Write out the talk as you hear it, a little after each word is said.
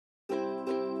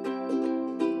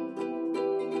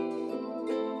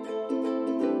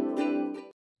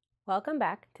Welcome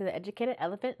back to the Educated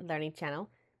Elephant Learning Channel.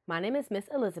 My name is Miss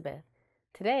Elizabeth.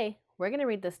 Today, we're going to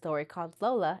read the story called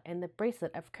Lola and the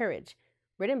Bracelet of Courage,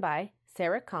 written by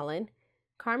Cullen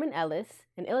Carmen Ellis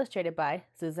and illustrated by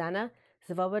Zuzana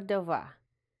Svobodova.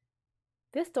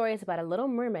 This story is about a little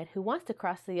mermaid who wants to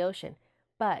cross the ocean,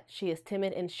 but she is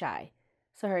timid and shy.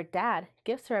 So her dad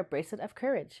gives her a bracelet of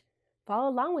courage. Follow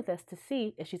along with us to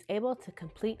see if she's able to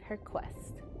complete her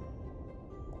quest.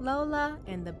 Lola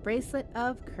and the Bracelet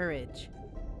of Courage,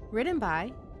 written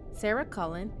by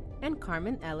Cullen and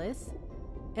Carmen Ellis,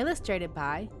 illustrated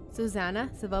by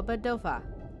Zuzana Svobodova.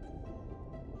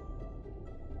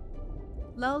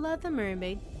 Lola the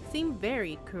mermaid seemed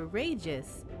very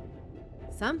courageous.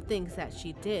 Some things that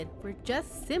she did were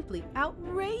just simply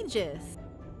outrageous.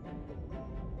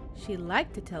 She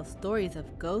liked to tell stories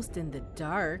of ghosts in the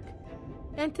dark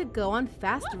and to go on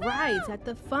fast rides at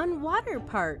the fun water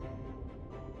park.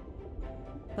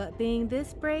 But being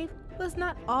this brave was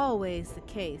not always the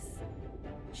case.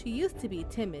 She used to be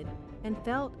timid and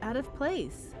felt out of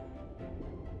place.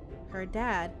 Her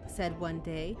dad said one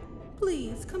day,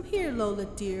 "Please come here, Lola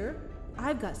dear.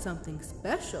 I've got something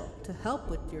special to help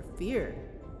with your fear.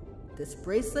 This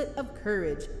bracelet of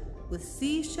courage with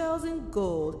seashells and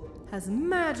gold has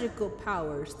magical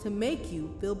powers to make you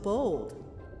feel bold."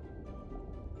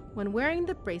 When wearing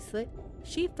the bracelet,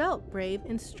 she felt brave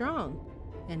and strong,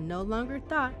 and no longer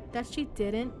thought that she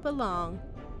didn't belong.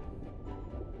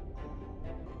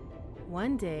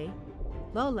 One day,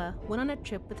 Lola went on a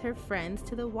trip with her friends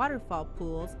to the waterfall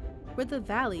pools where the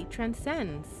valley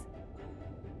transcends.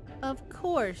 Of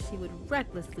course, she would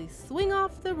recklessly swing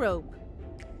off the rope.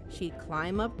 She'd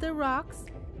climb up the rocks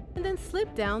and then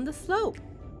slip down the slope.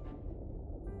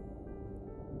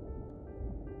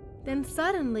 Then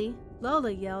suddenly,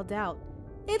 Lola yelled out,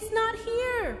 "It's not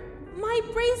here! My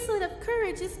bracelet of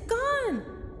courage is gone!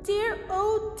 Dear,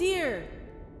 oh dear!"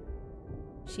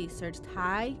 She searched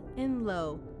high and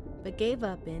low, but gave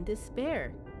up in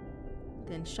despair.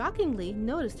 Then shockingly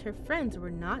noticed her friends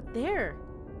were not there.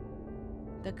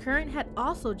 The current had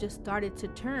also just started to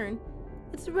turn.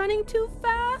 "It's running too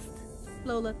fast,"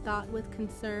 Lola thought with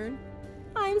concern.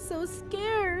 "I'm so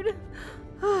scared.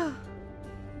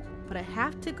 But I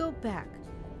have to go back.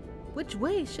 Which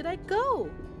way should I go?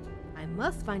 I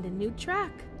must find a new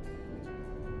track."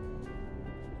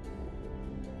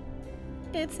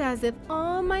 It's as if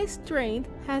all my strength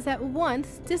has at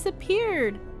once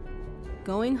disappeared.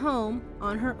 Going home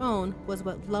on her own was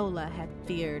what Lola had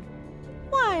feared.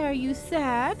 "Why are you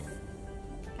sad?"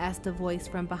 asked a voice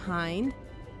from behind.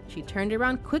 She turned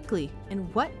around quickly,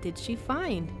 and what did she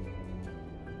find?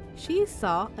 She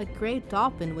saw a gray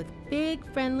dolphin with big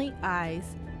friendly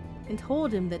eyes and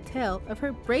told him the tale of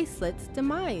her bracelet's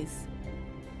demise.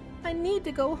 "I need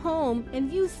to go home,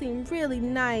 and you seem really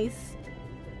nice."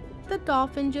 The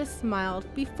dolphin just smiled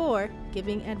before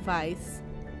giving advice.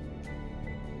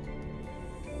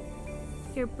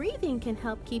 "Your breathing can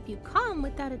help keep you calm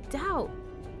without a doubt.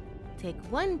 Take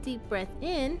one deep breath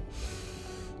in,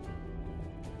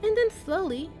 and then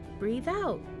slowly breathe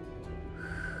out.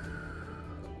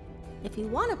 If you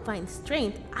want to find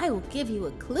strength, I will give you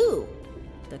a clue.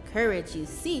 The courage you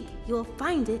seek, you will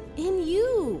find it in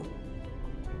you."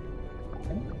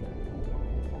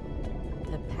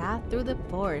 The path through the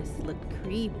forest looked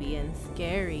creepy and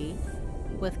scary,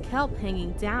 with kelp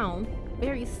hanging down,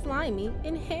 very slimy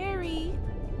and hairy.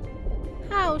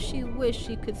 How she wished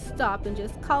she could stop and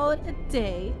just call it a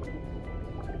day.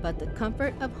 But the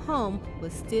comfort of home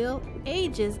was still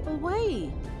ages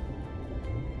away.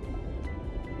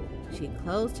 She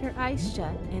closed her eyes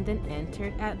shut and then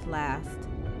entered at last.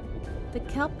 The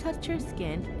kelp touched her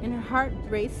skin and her heart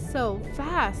raced so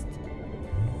fast.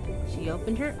 She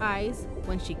opened her eyes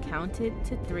when she counted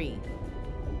to 3.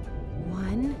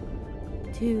 1,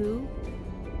 2,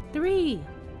 3.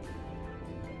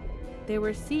 There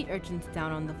were sea urchins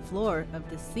down on the floor of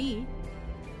the sea.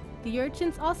 The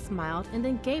urchins all smiled and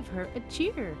then gave her a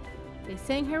cheer. They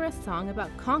sang her a song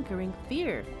about conquering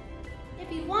fear. "If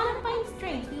you want to find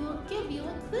strength, we will give you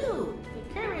a clue.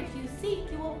 The courage you seek,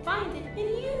 you will find it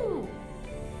in you."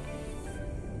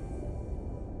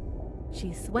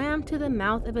 She swam to the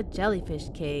mouth of a jellyfish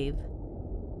cave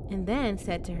and then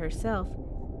said to herself,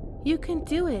 "You can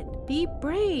do it. Be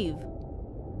brave."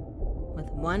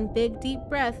 With one big deep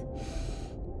breath,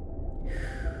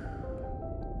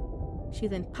 she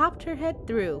then popped her head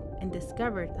through and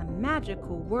discovered a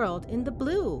magical world in the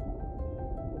blue,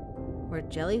 where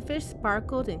jellyfish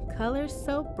sparkled in colors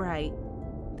so bright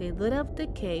they lit up the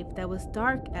cave that was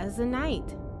dark as the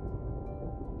night.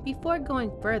 Before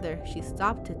going further, she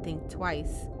stopped to think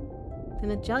twice. Then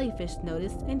the jellyfish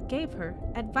noticed and gave her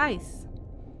advice.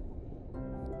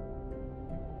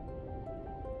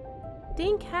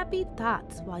 Think happy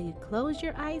thoughts while you close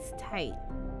your eyes tight.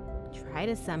 Try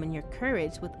to summon your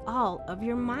courage with all of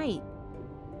your might.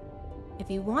 If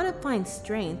you want to find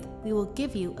strength, we will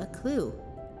give you a clue.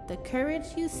 The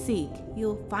courage you seek,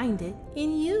 you'll find it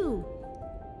in you.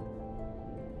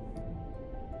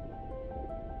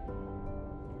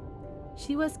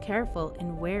 She was careful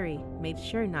and wary, made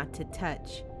sure not to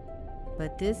touch.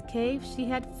 But this cave she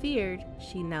had feared,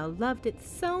 she now loved it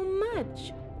so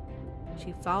much.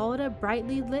 She followed a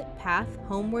brightly lit path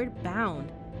homeward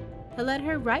bound, to lead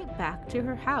her right back to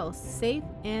her house, safe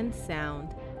and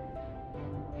sound.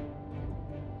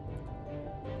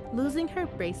 Losing her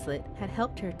bracelet had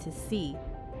helped her to see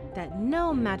that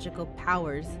no magical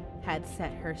powers had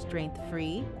set her strength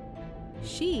free.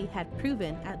 She had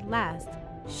proven at last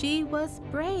she was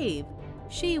brave,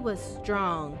 she was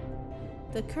strong.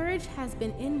 The courage has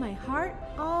been in my heart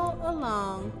all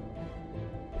along.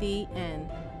 The end.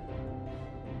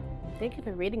 Thank you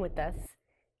for reading with us.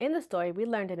 In the story, we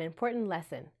learned an important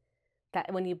lesson,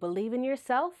 that when you believe in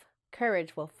yourself,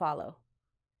 courage will follow.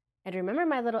 And remember,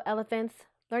 my little elephants,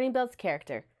 learning builds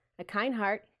character. A kind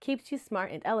heart keeps you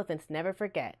smart, and elephants never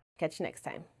forget. Catch you next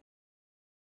time.